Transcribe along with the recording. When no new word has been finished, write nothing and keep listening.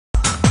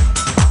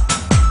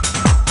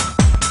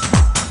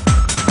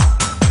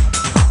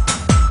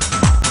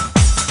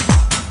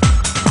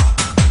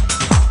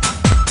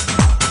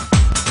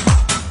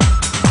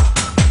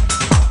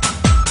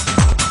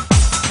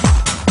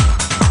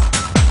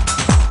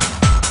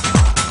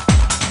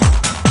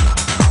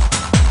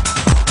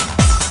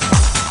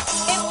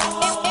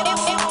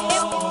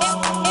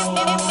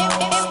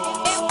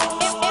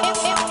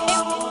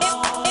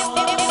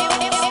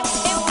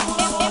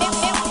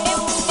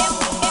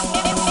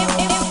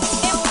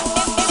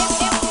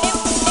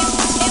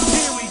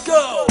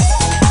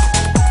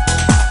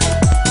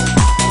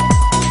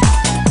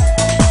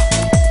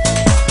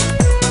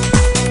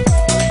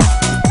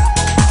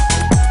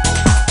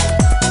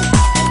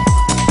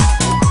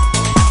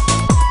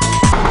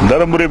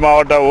தர்மபுரி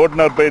மாவட்ட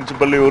ஓட்டுநர் பயிற்சி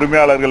பள்ளி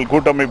உரிமையாளர்கள்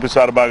கூட்டமைப்பு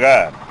சார்பாக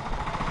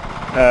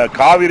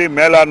காவிரி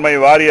மேலாண்மை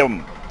வாரியம்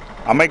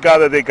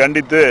அமைக்காததை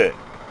கண்டித்து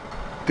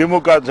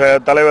திமுக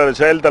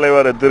செயல்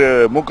தலைவர் திரு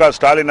மு.க.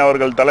 ஸ்டாலின்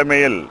அவர்கள்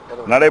தலைமையில்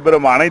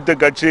நடைபெறும் அனைத்து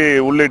கட்சி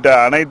உள்ளிட்ட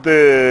அனைத்து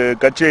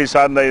கட்சியை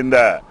சார்ந்த இந்த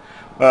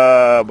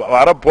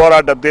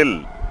அறப்போராட்டத்தில்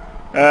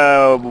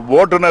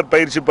ஓட்டுநர்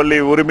பயிற்சி பள்ளி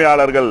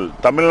உரிமையாளர்கள்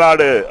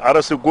தமிழ்நாடு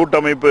அரசு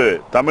கூட்டமைப்பு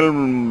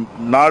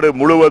தமிழ்நாடு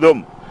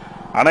முழுவதும்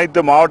அனைத்து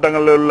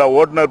மாவட்டங்களில் உள்ள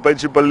ஓட்டுநர்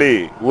பயிற்சி பள்ளி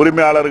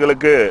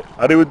உரிமையாளர்களுக்கு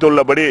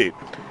அறிவித்துள்ளபடி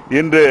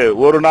இன்று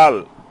ஒரு நாள்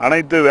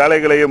அனைத்து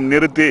வேலைகளையும்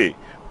நிறுத்தி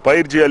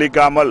பயிற்சி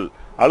அளிக்காமல்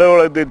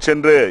அலுவலகத்தில்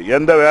சென்று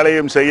எந்த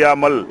வேலையும்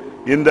செய்யாமல்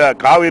இந்த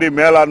காவிரி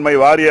மேலாண்மை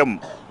வாரியம்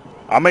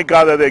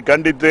அமைக்காததை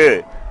கண்டித்து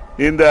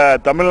இந்த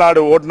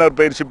தமிழ்நாடு ஓட்டுநர்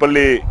பயிற்சி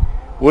பள்ளி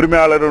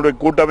உரிமையாளர்களுடைய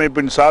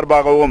கூட்டமைப்பின்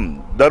சார்பாகவும்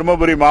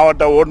தர்மபுரி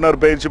மாவட்ட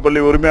ஓட்டுநர் பயிற்சி பள்ளி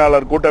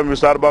உரிமையாளர் கூட்டமைப்பு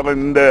சார்பாக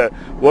இந்த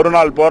ஒரு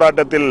நாள்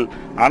போராட்டத்தில்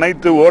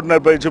அனைத்து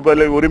ஓட்டுநர் பயிற்சி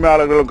பள்ளி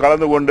உரிமையாளர்களும்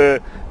கலந்து கொண்டு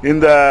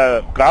இந்த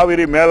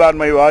காவிரி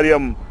மேலாண்மை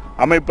வாரியம்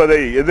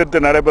அமைப்பதை எதிர்த்து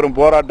நடைபெறும்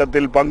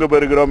போராட்டத்தில் பங்கு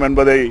பெறுகிறோம்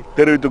என்பதை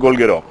தெரிவித்துக்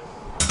கொள்கிறோம்.